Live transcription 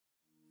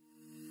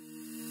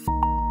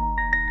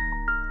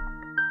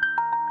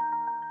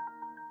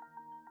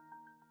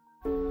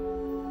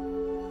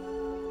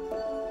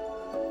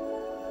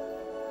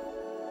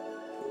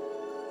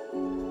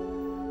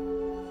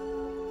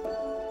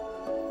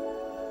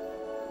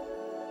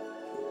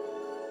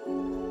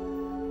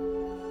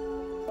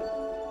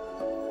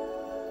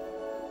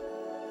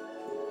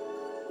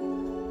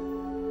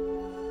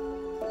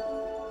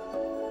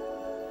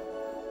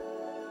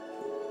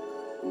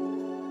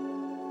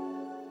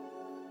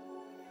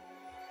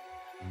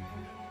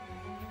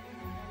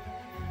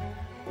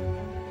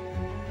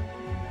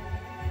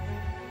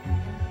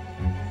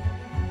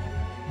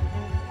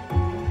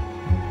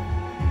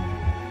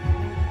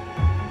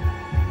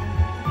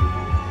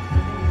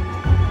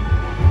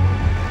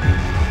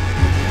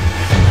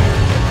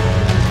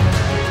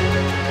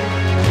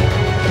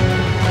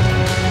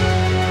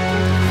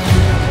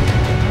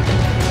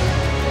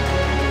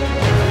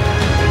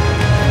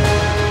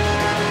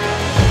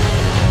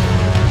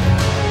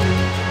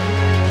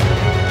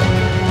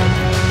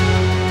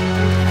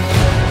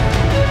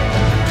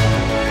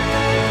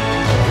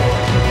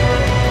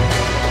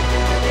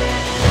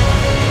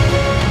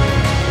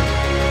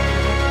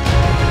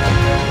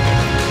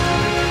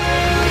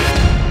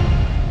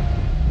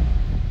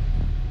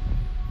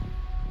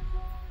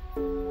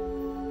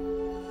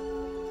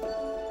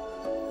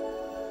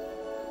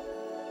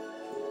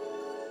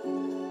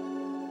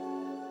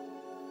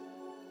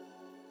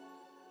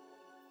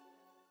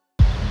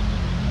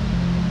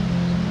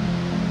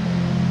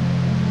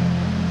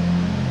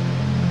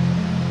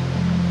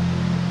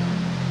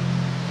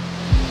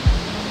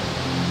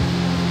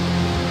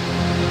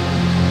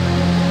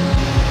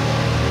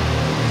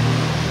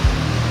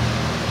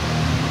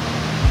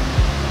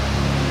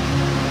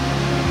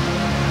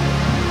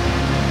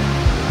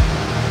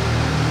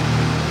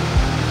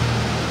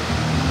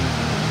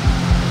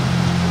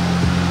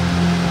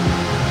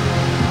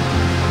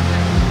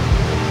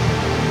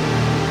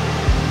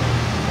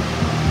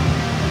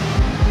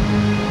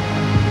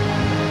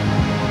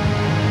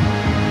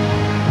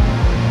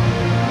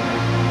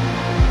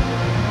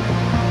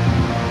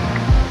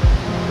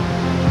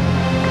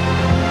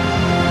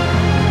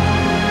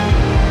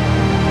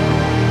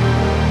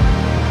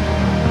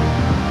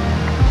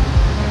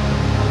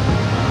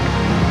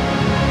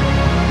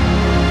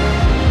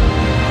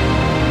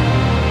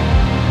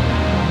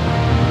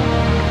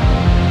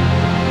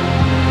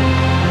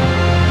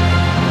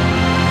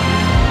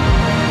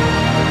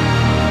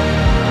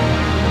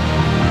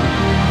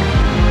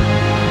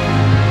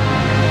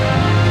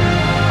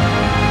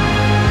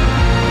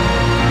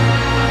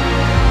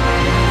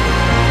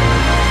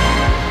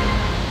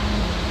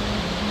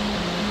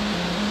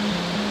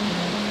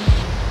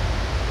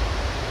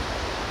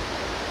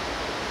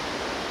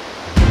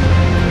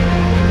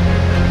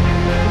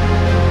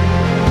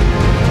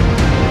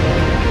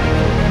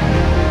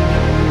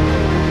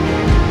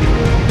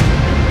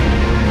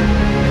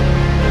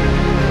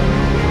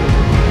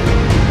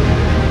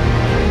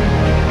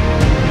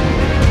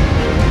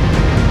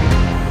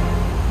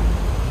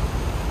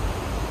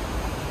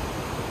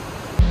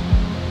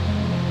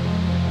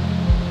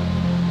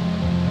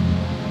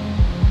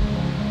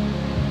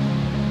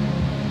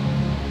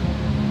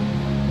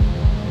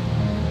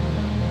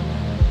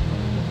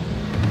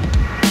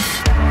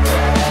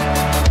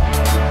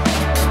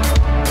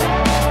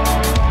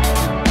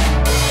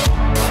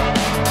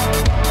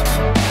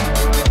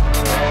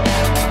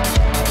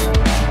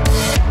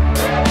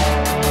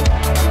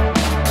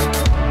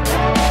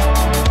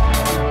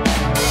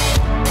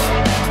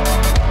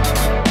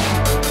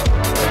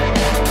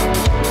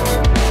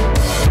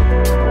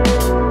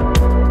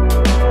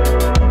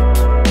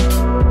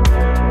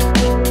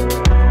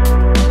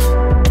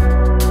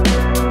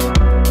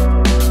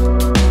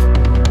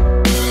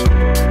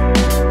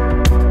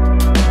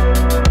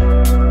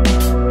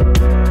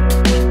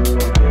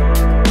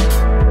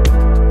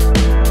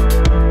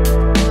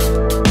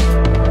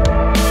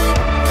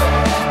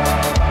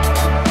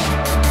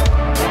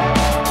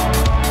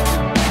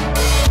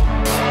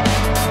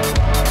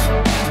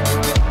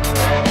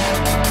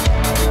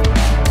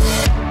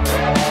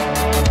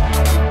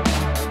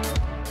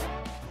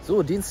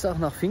So, Dienstag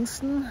nach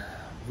Pfingsten.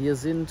 Wir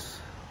sind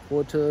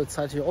heute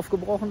zeitig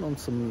aufgebrochen, um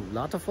zum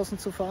Låtefossen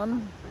zu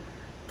fahren.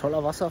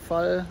 Toller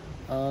Wasserfall.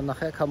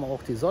 Nachher kam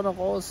auch die Sonne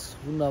raus.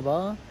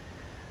 Wunderbar.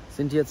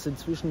 Sind jetzt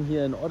inzwischen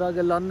hier in Odda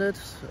gelandet.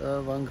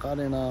 Waren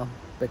gerade in einer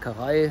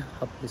Bäckerei.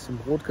 Hab ein bisschen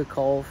Brot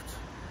gekauft.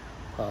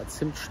 Ein paar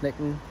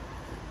Zimtschnecken.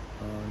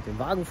 Den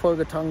Wagen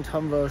vollgetankt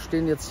haben wir.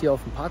 Stehen jetzt hier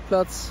auf dem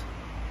Parkplatz.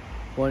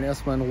 Wollen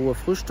erstmal in Ruhe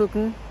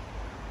frühstücken.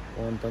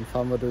 Und dann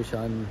fahren wir durch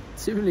einen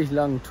ziemlich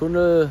langen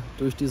Tunnel,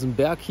 durch diesen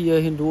Berg hier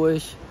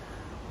hindurch,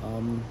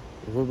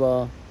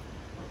 rüber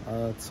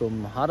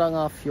zum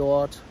Hardanger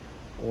Fjord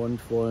und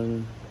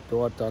wollen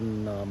dort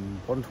dann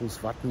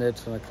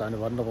Bondhusvatnet eine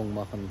kleine Wanderung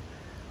machen.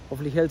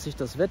 Hoffentlich hält sich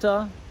das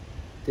Wetter.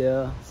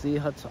 Der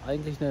See hat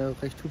eigentlich eine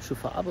recht hübsche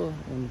Farbe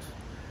und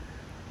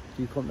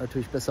die kommt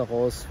natürlich besser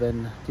raus,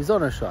 wenn die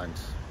Sonne scheint.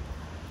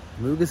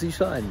 Möge sie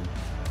scheinen.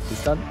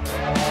 Bis dann.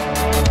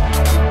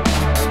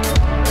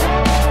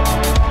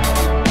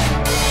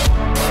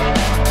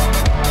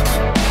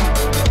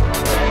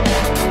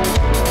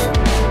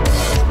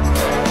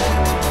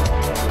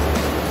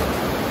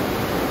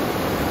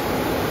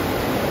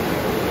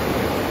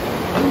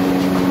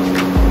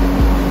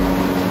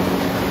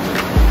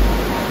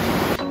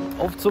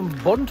 Auf zum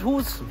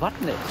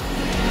Bondhusvatnet.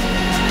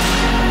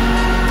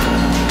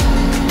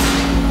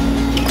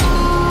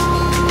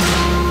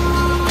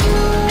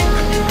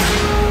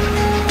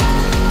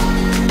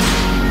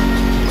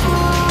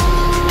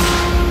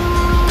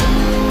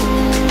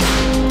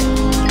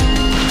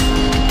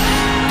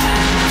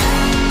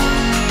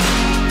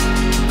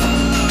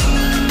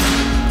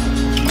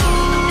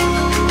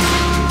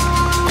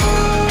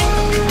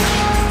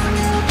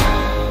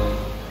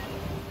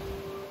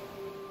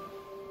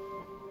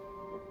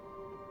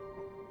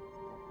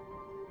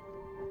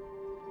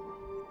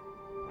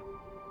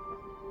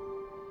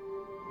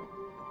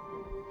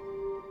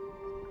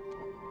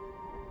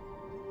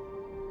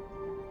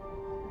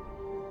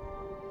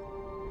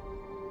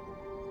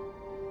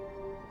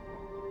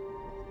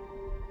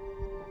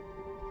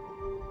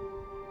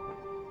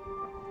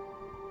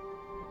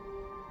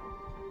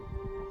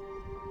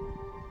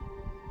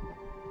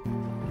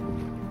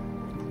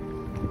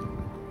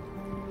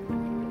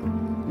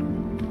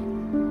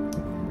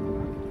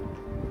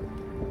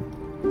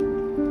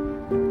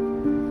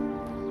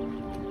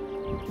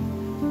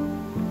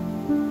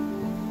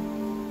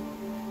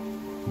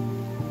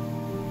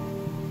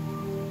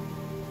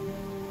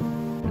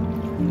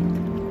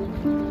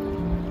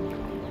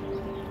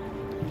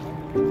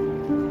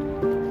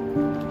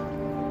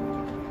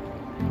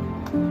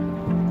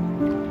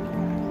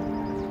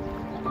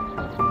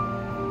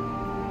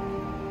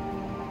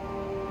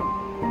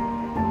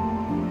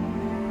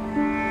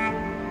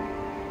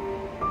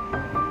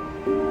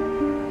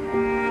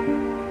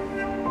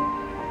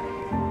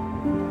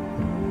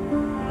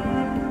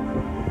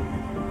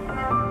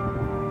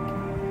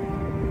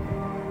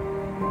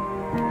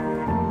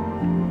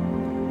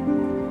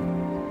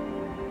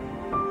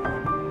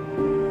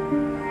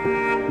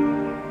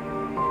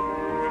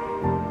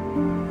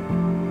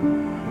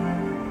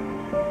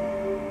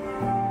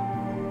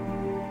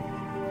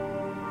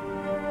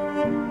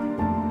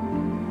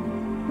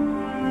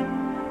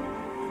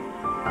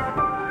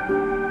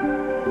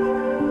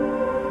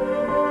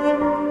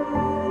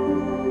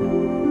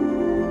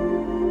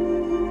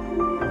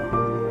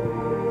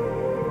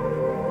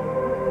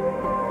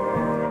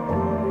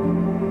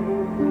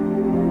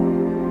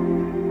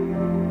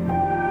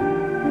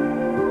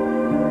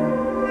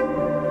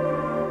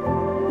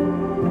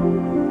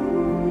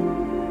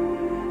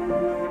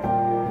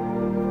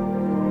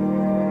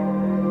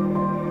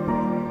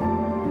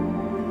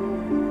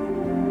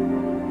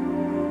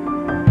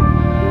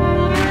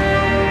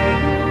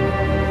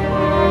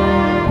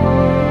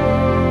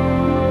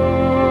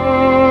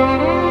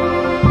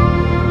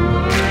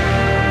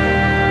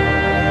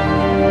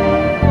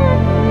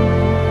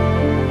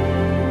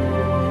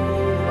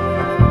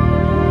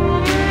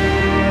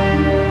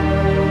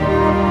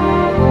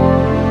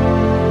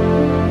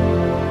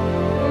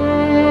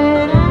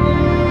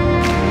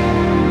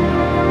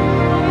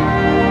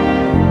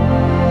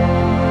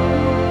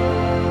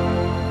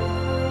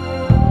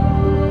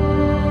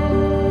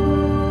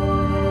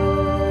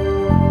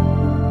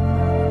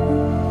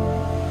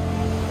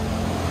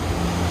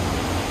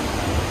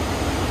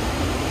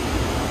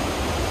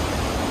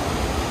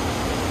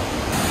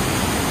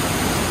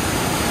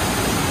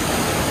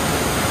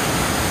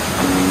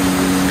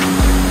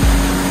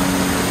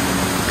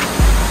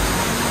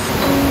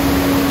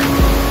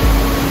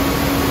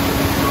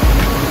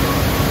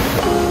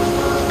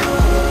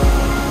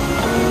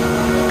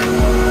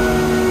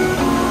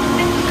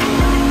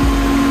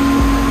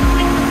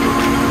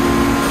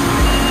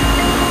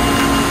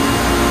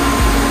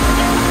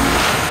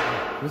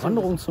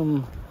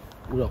 Wanderung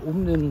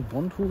um den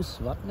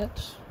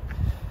Bondhusvatnet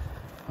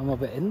haben wir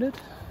beendet.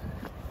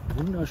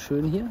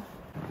 Wunderschön hier.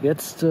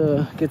 Jetzt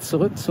geht's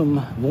zurück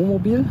zum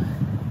Wohnmobil.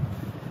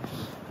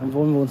 Dann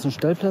wollen wir uns einen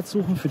Stellplatz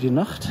suchen für die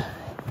Nacht.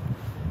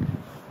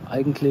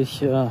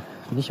 Eigentlich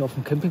nicht auf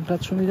dem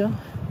Campingplatz schon wieder.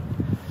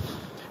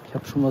 Ich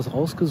Habe schon was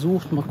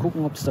rausgesucht. Mal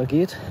gucken, ob es da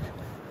geht.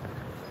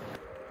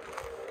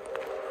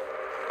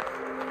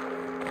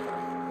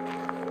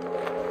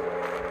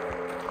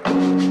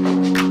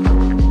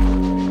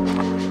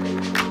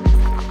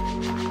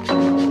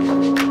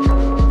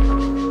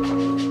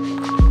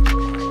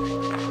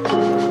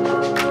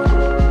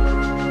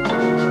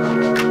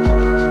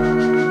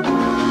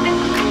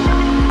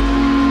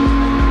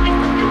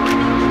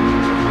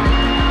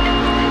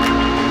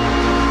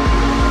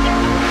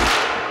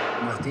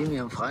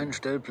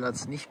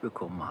 Stellplatz nicht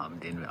bekommen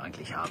haben, den wir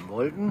eigentlich haben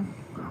wollten,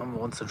 haben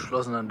wir uns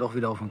entschlossen, dann doch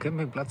wieder auf den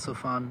Campingplatz zu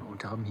fahren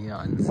und haben hier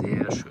einen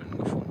sehr schönen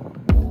gefunden.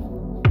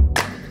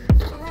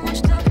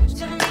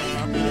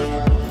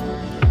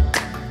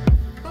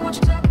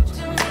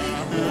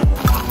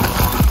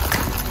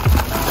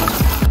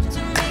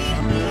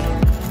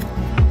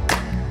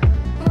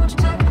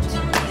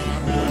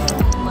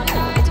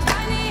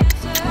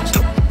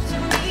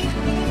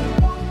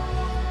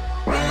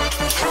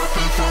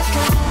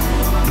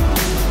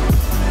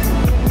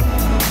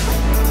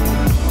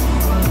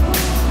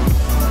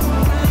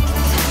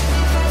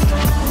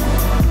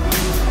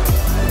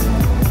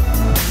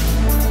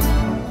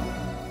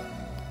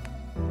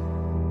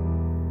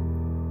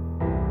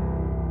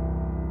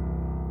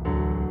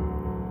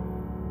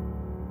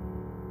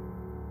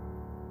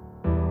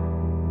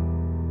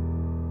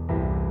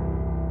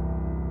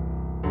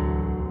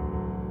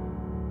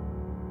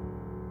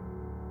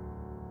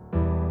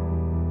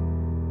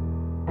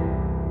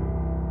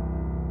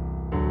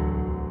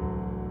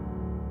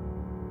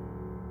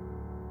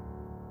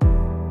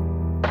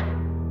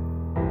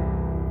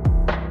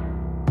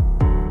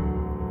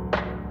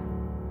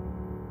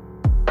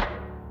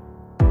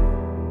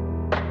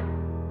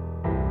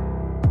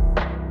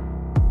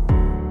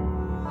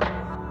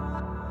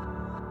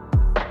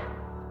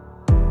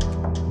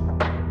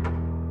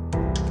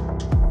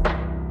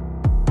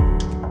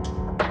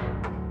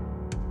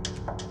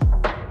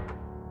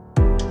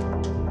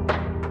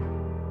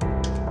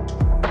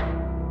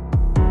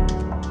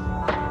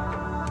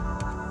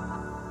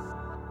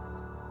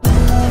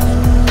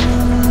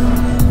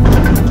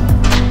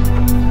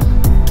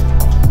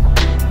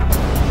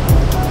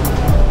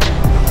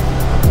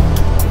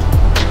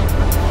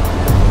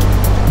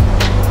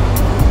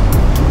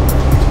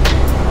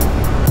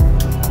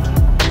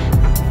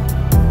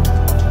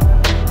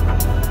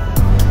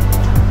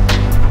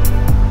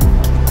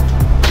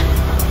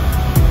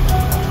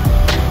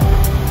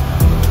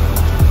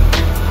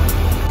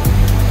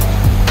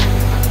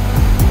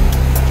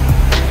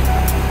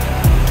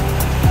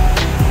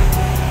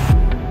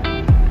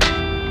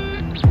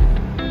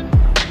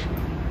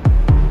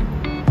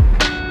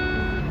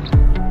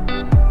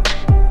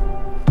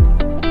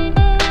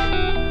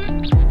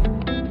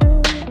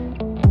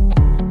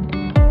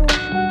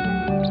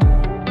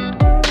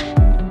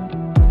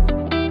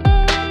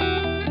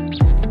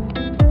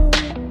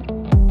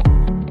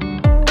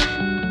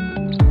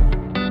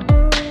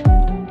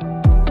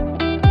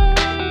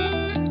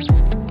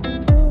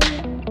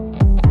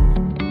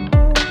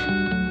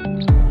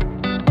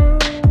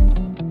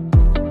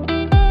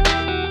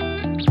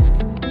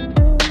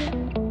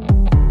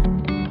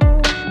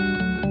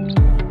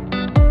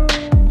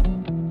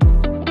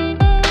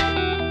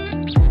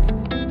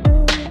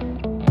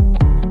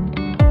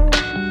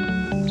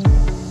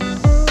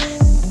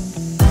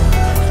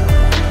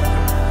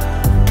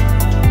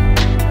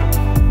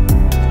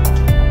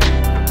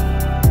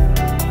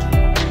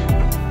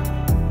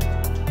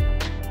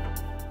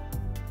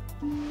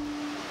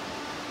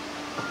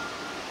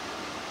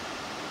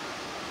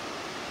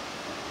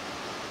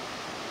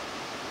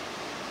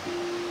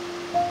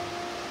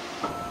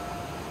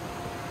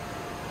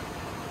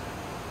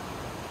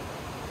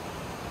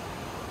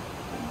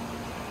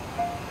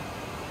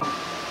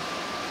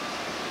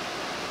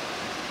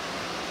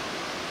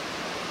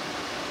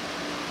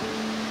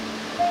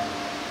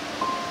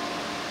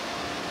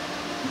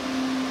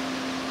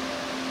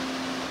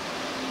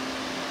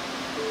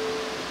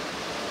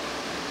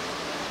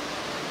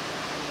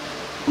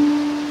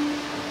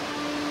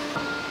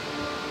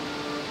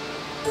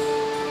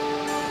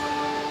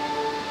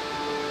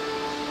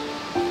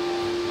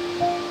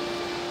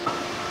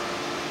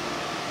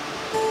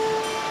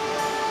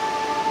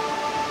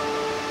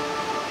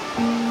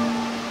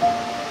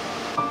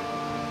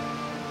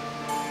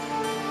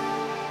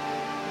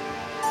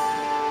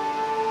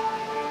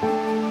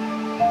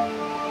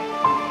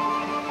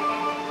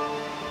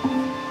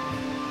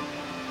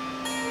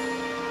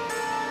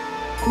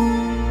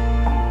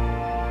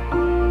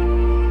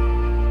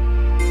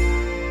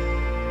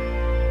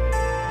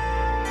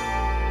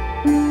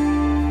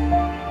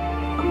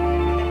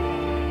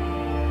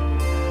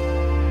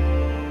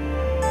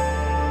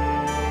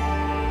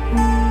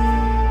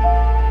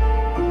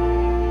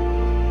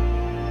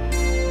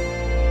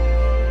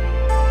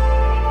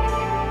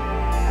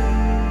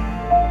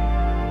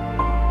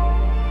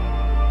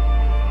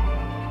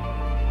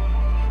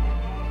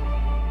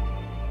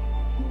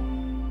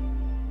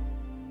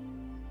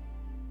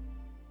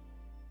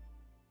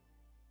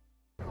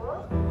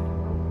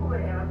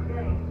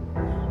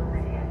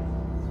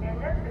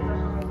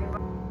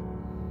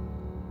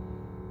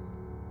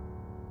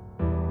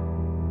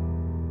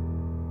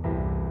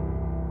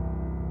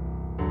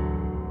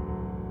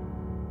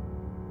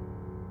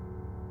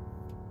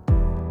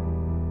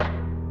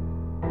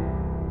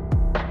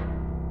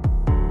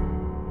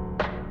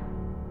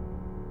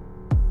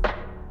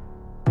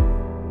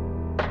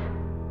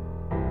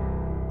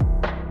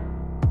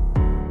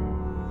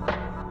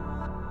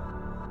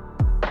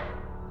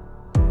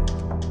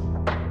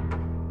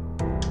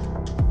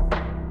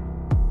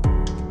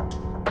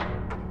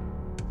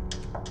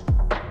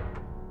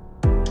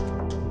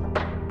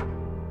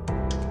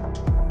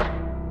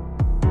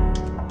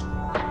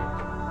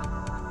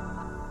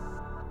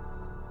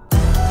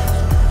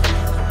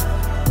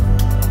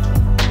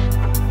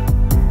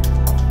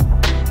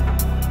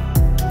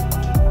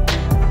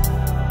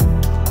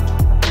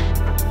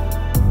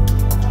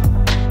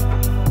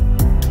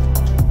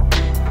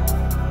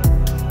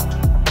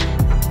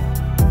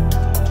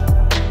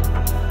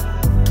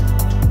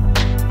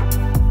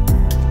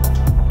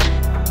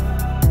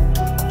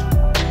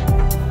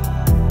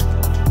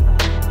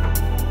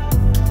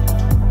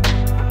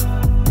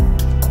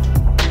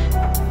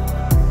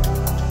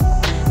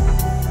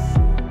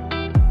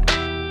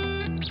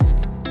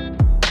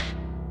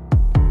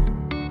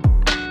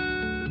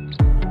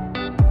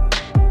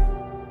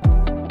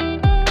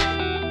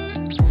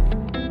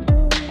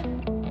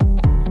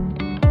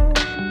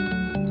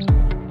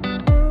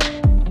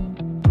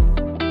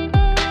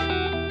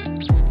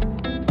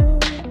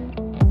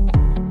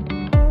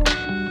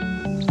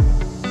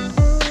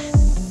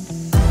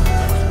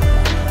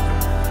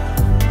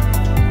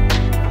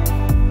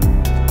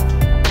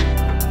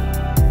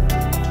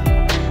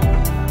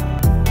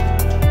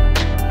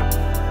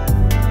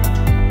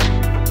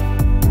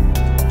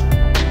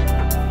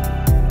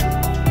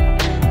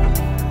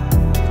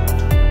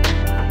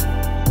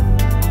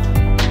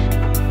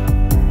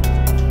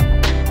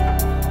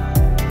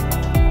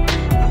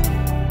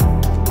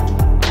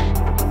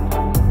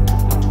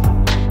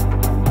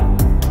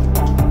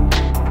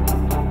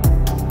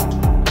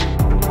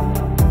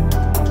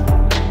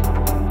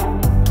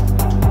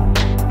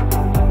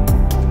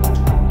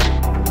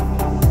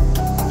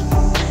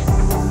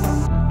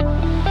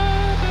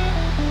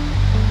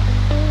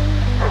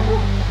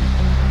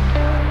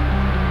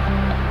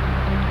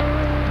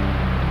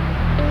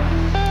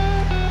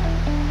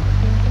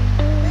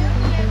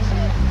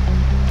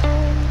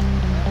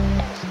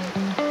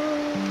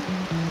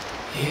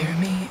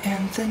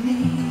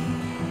 destiny.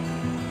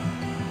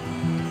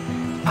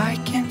 I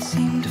can't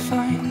seem to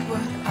find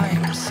what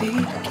I'm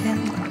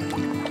seeking.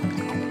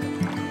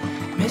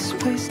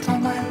 Misplaced all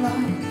my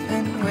love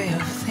and way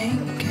of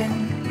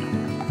thinking.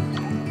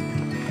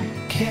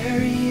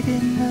 Carried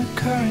in the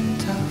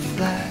current of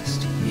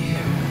last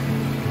year.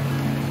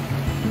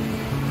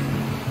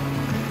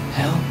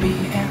 Help me,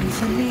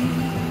 Anthony.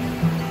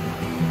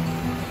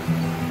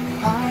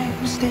 My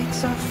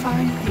mistakes are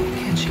finally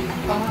catching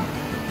up.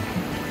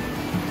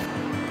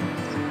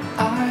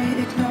 I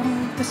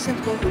ignore the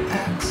simple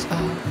acts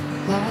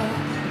of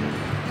love.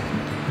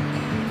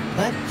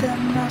 Let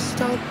them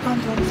rust all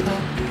bundled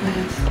up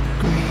with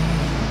grief.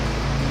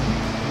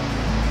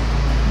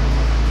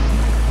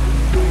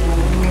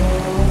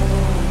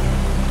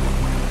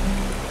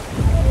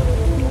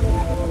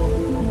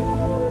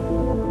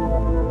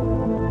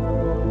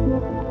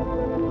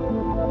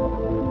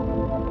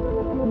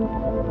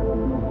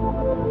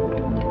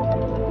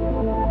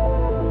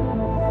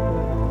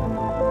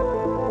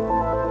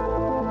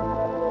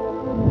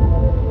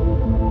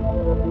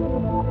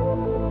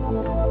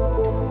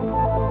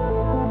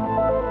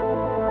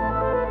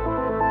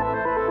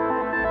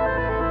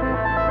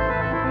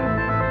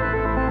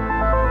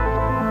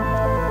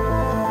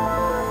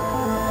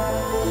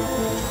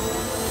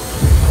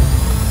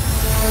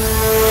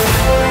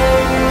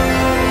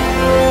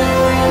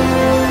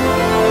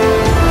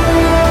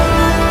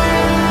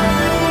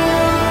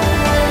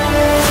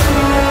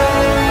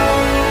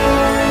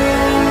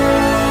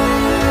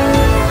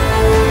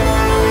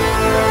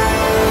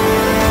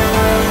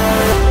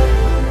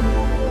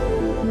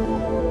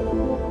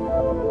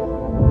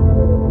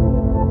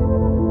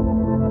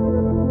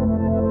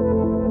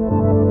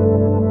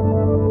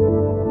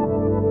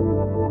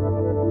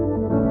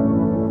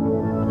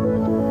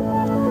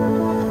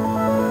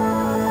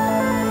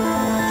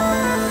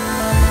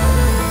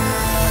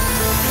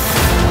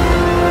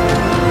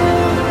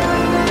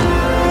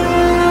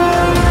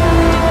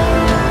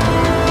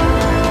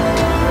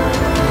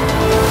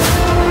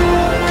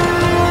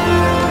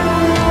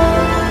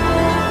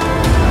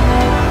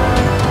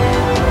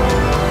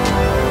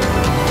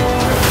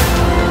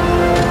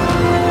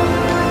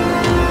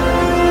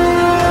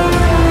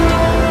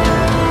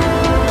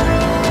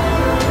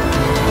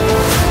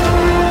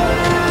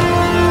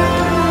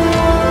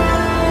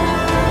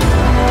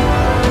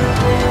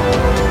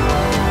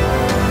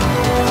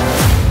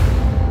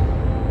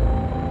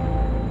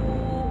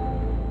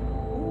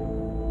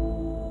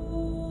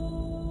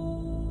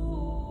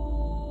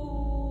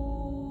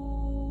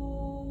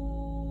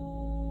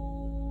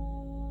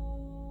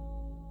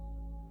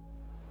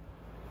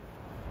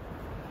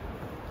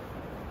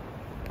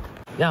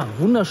 Ja,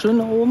 wunderschön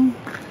da oben.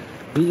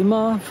 Wie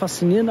immer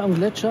faszinierend am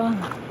Gletscher.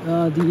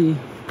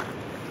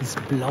 Das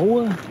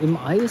Blaue im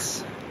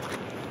Eis.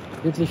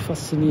 Wirklich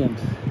faszinierend.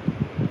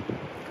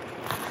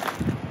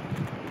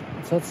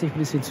 Jetzt hat es sich ein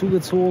bisschen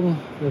zugezogen.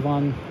 Wir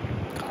waren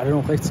gerade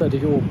noch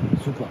rechtzeitig oben.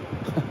 Super.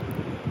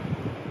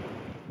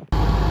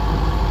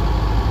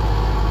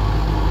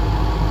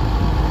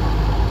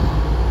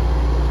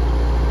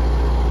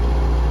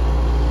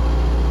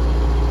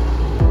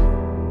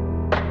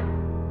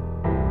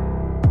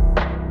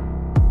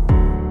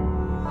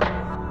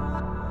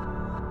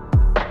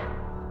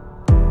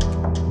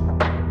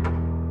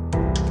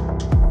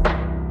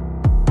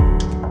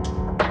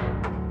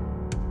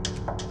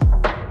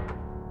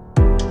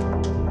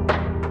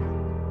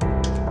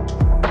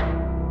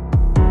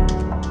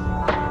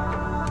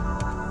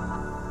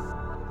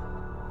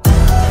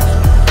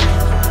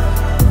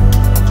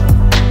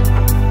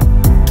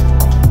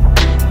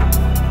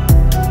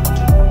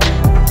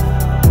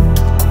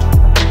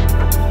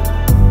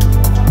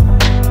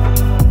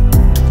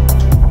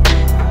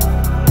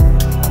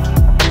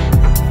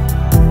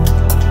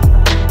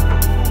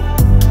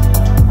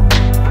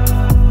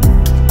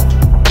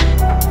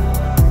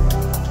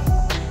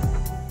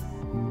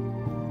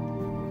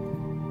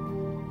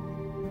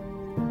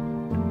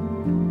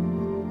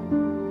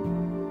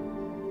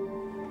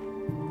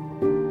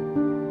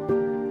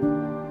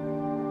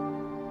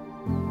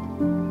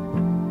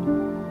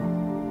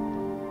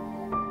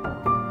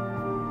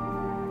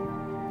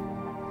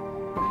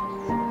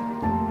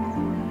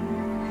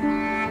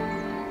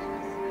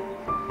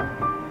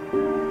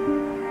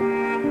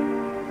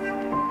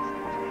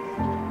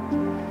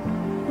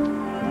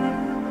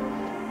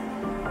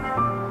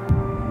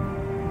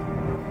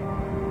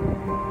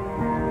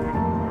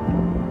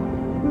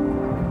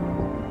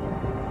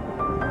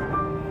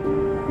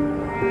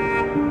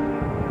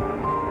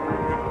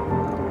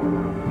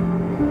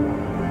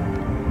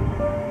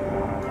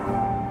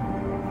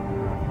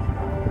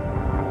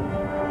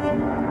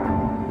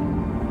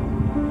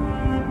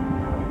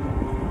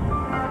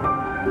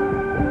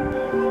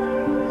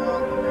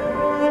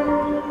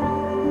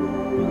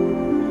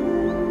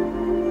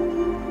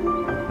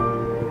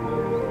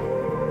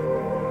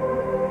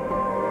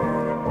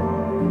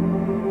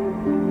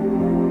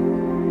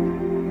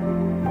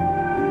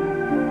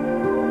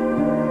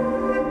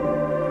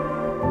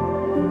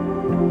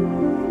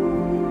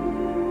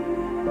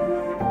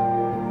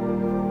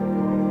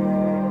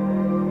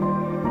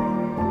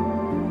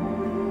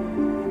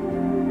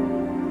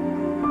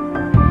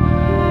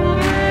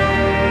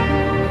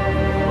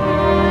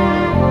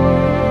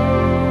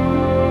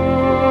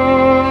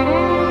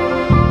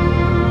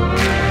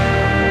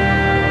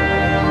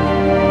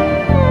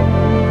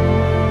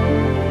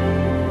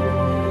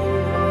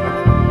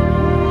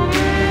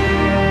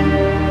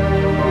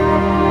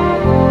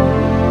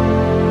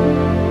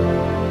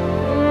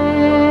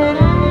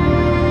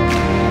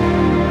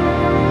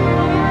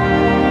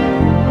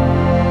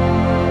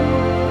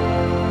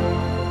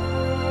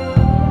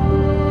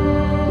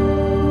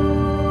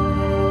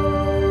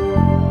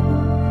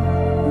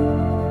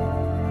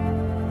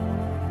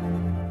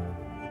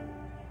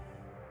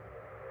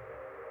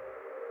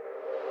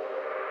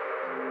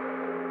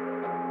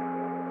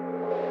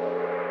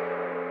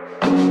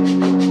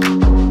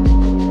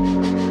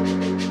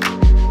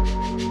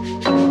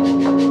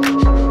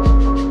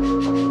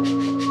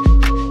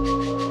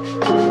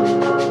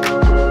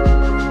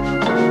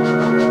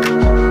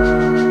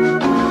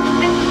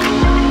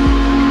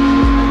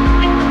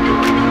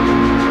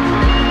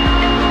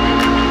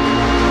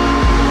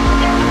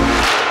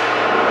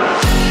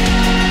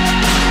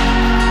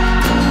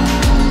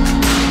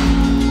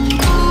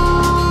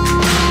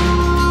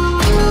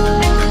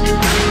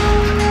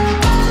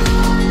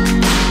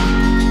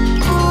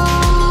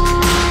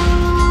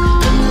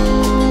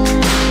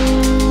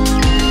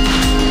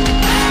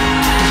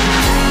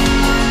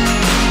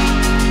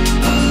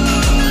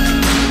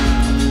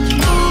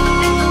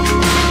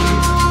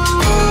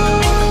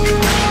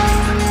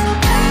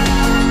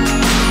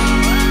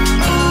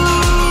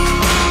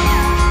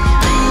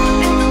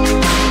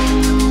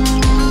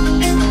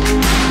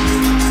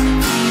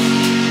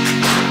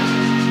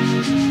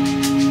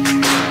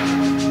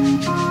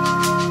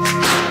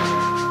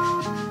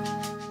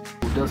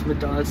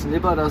 Als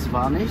Nipper, das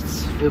war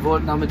nichts. Wir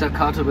wollten da mit der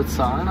Karte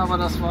bezahlen, aber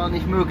das war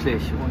nicht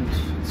möglich. Und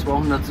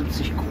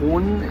 270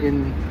 Kronen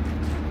in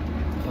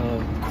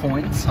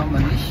Coins haben wir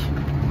nicht.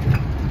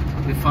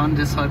 Wir fahren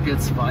deshalb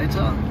jetzt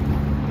weiter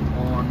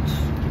und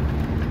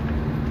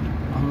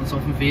machen uns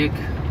auf den Weg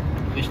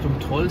Richtung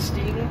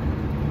Trollstigen.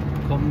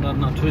 Kommen dann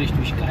natürlich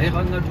durch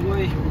Geiranger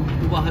durch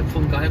und oberhalb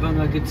vom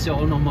Geiranger gibt es ja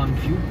auch nochmal einen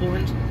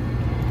Viewpoint,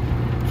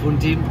 von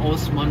dem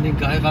aus man den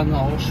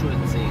Geiranger auch schön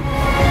sehen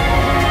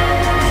kann.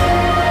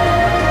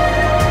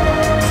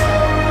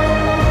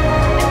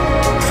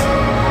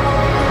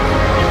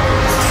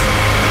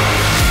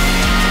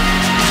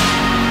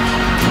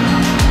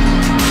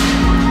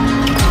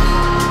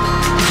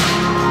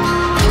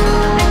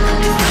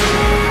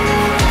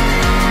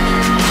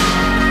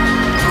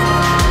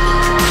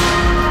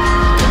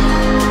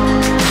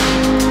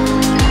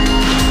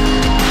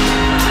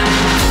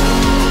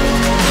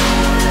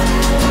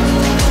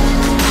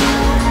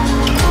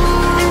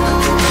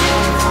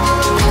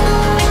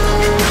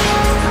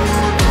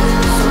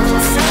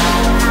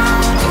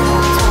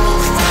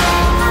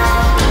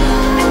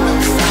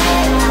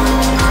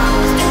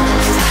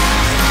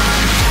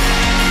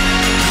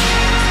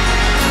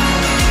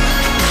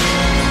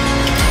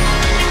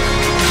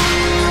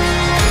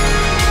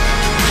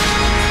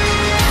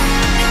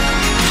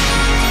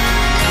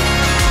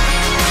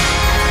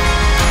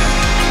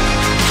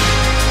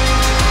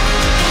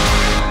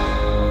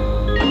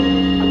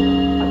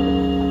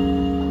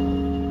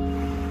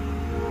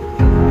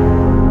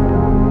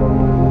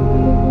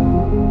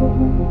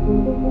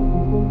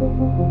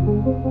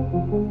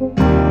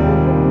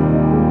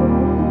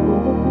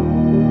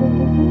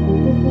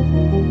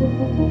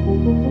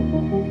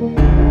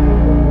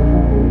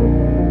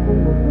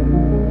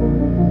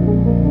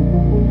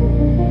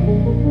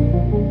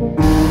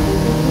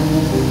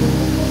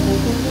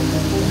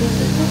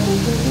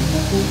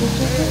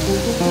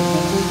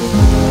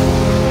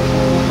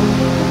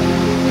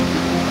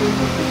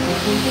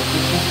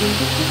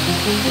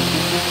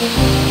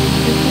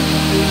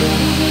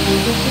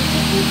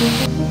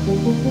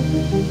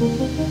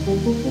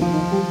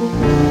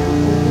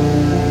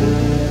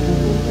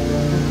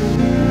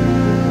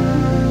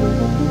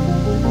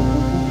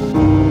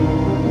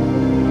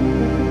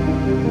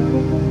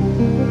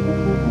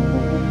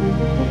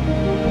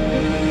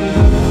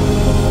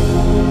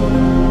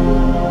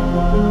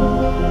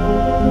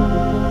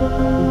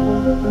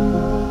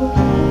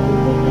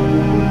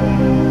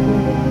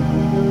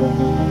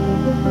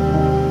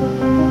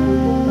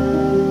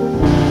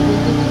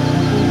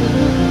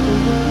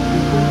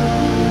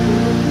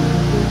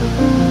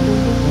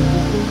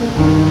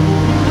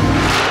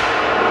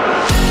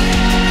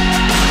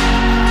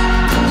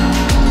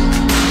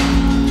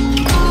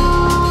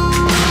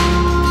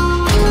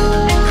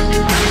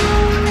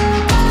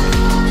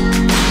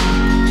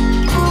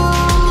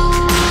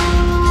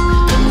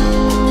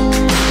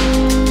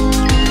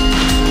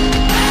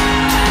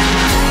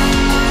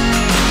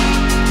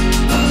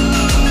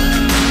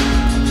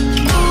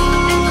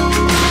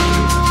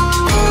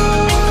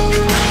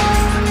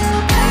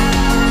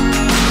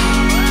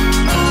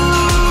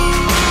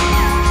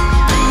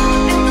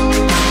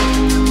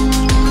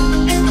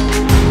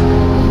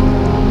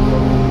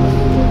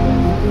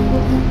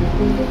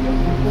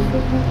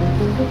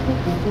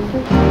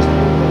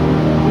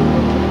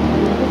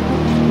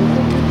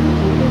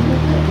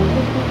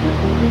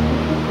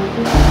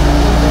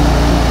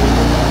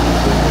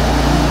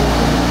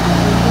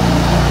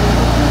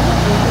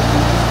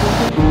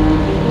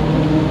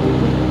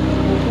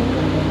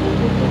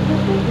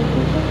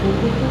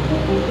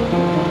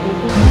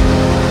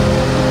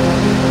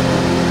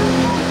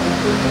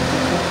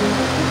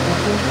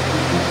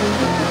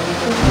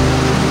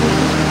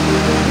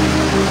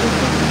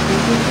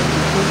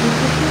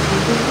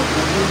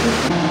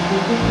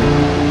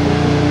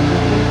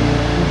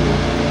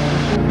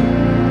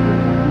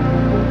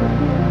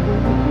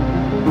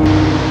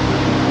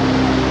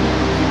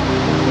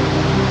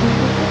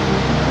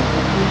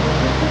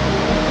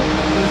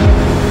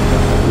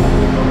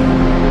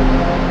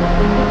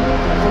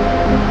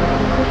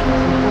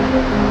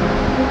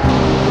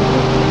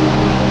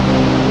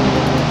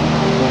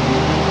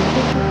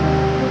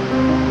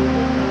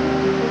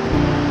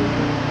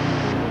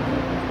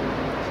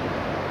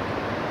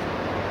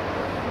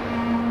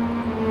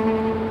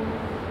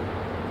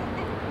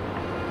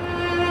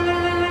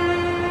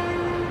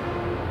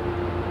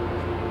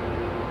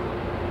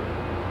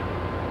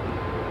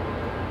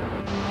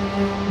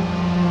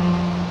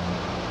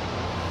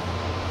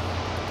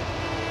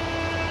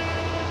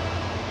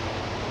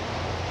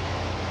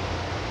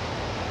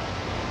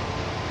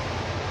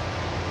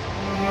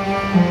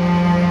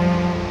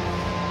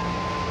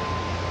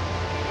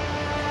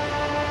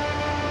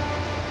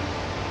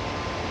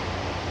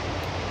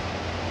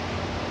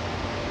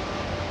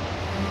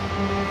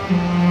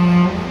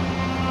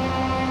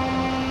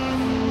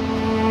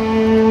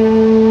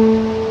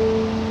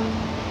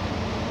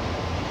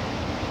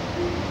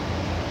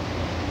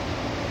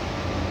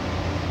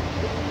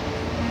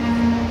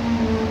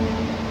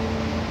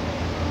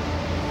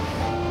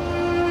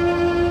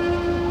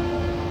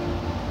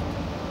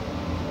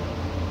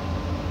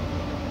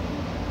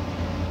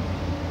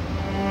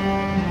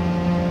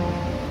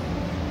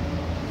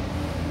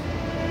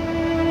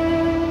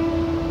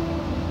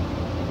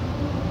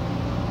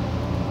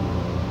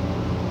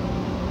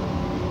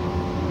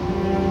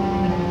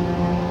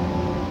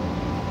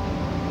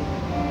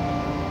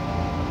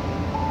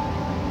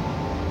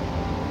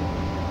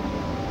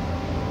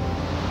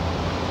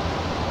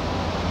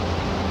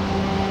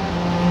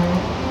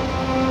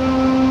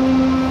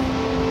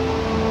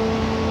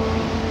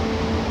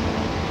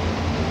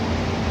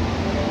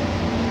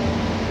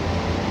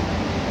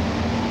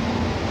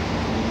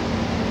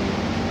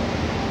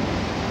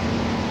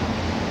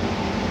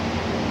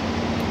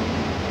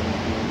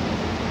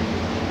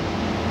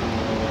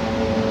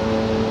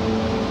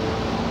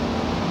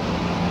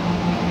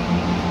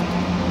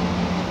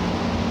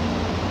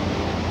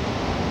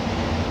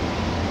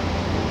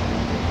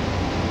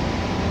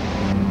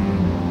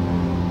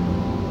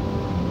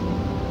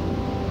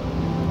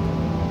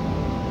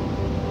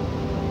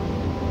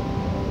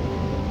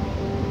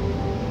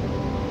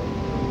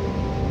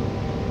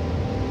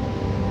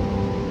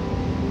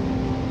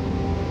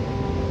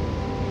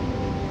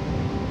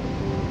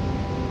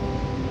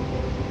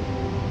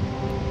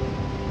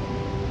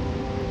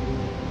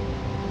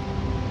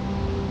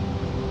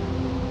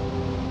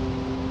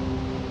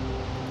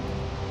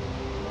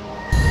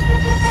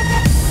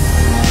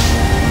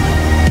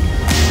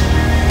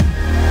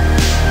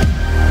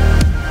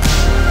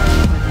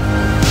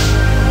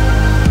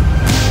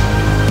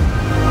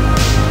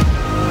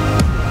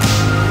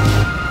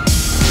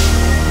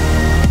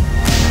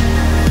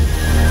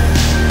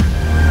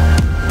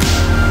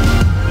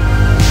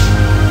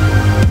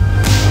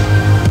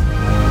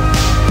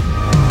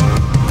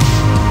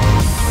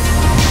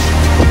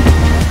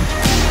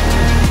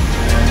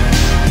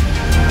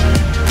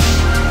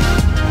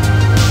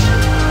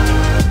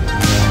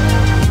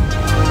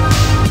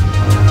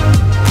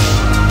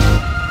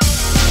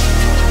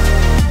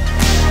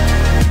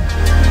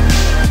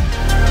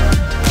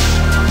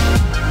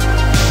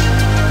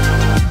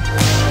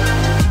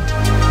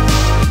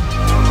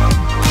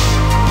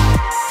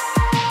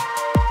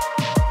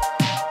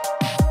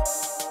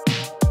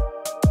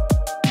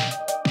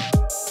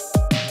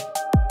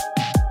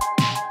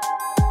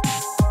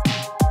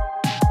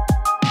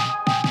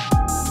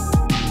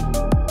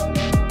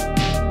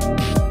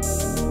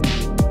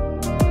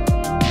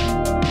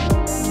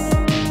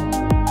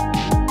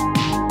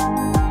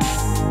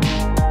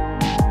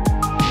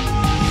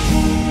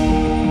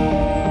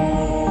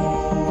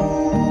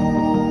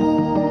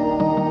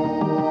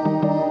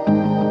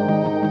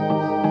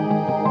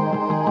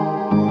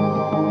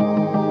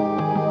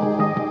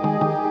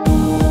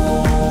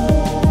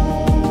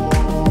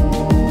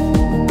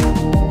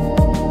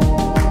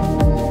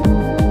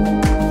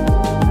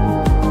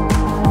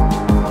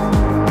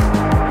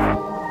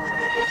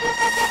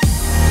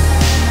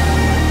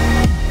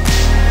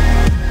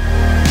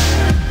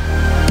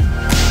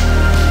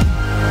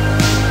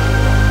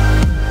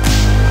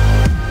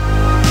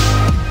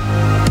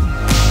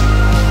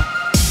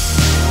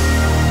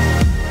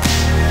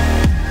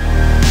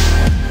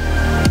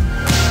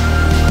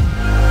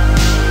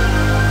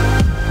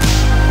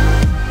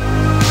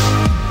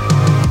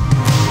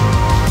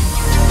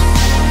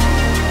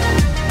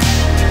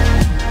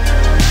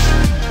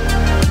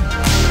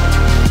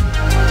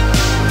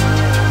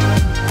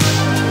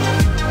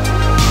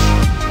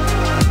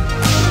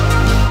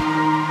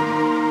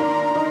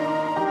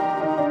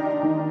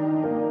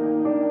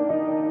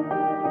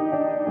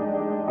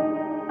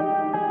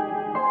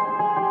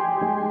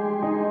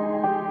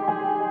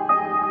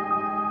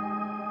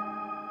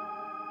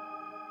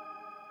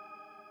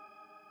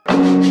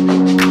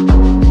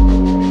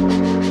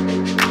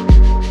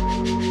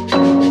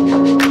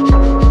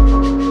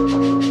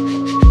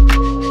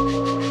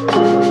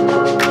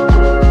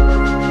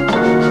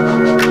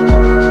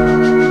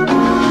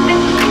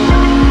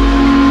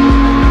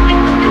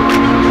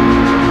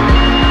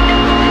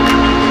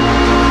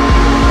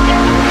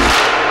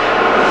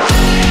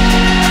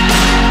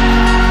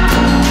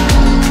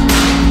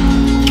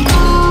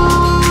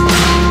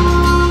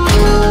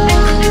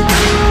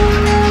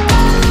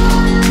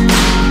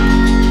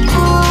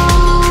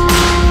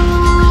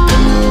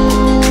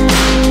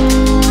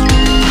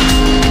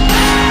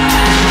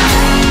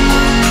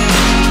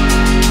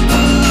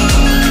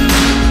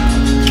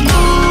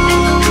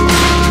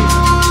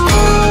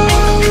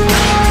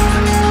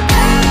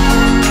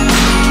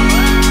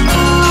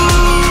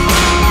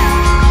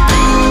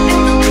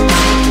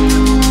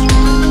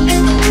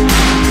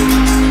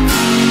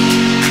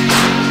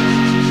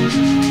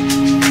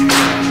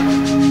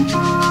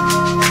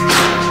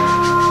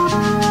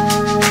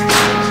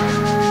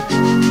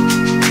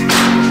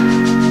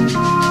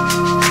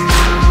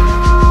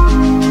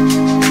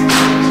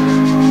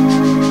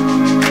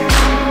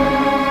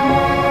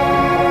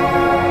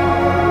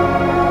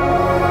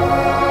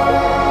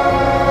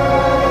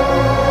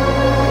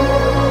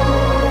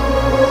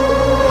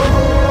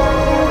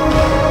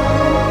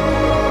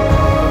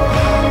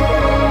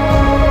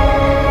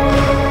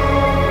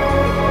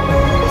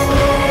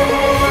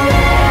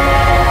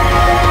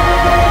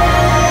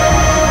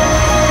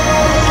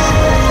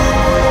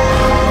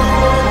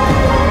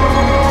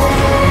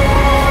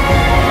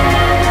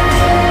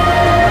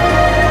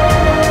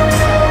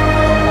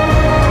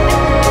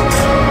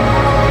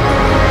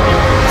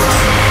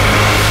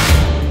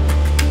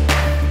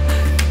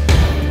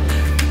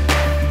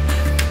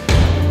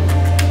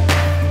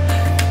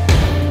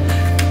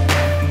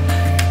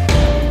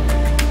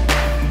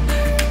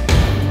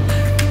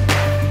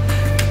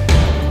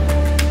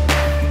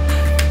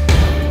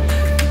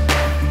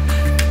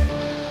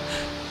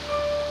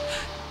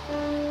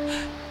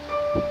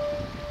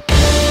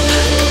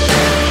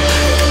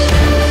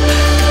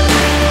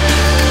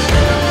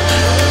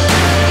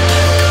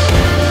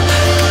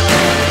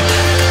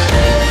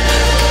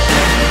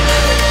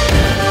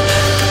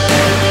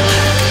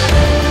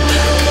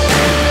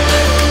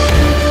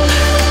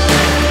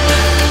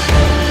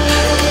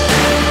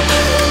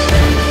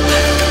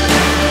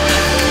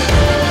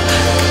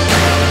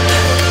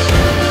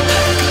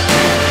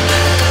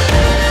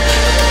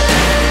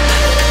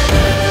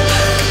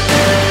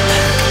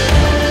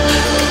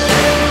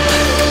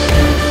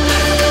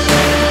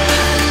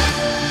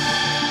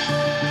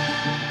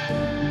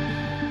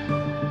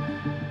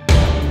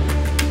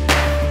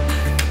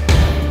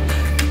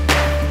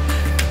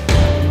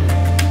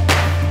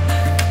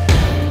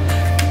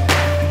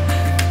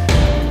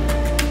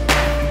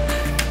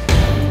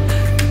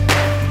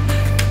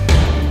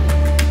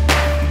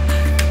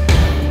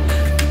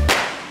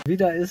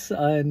 Wieder ist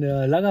ein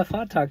langer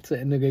Fahrtag zu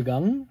Ende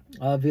gegangen.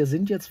 Wir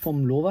sind jetzt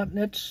vom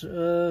Lovatnet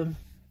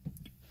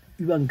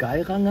über den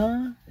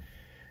Geiranger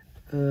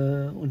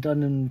und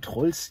dann in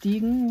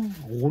Trollstigen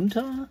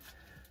runter,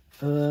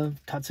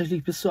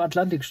 tatsächlich bis zur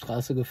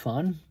Atlantikstraße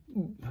gefahren.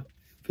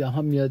 Wir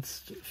haben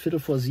jetzt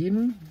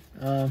 6:45,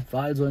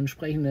 war also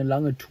entsprechend eine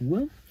lange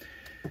Tour.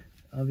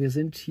 Wir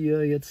sind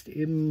hier jetzt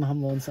eben,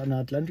 haben wir uns an der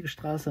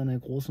Atlantikstraße, an der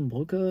großen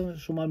Brücke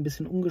schon mal ein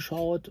bisschen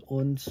umgeschaut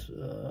und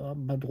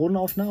haben ein paar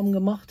Drohnenaufnahmen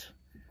gemacht.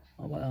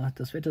 Aber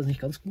das Wetter ist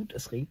nicht ganz gut,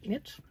 es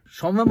regnet.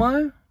 Schauen wir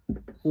mal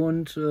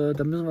und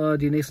dann müssen wir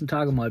die nächsten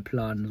Tage mal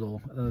planen. So,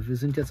 wir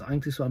sind jetzt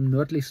eigentlich so am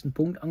nördlichsten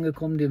Punkt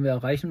angekommen, den wir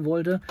erreichen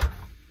wollten.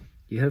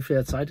 Die Hälfte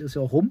der Zeit ist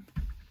ja auch rum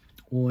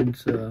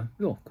und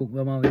ja, gucken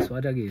wir mal, wie es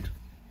weitergeht.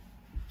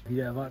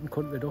 Wieder erwarten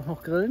konnten wir doch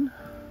noch grillen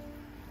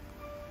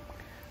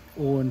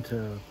und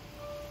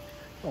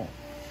oh,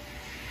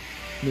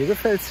 mir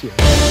gefällt's hier.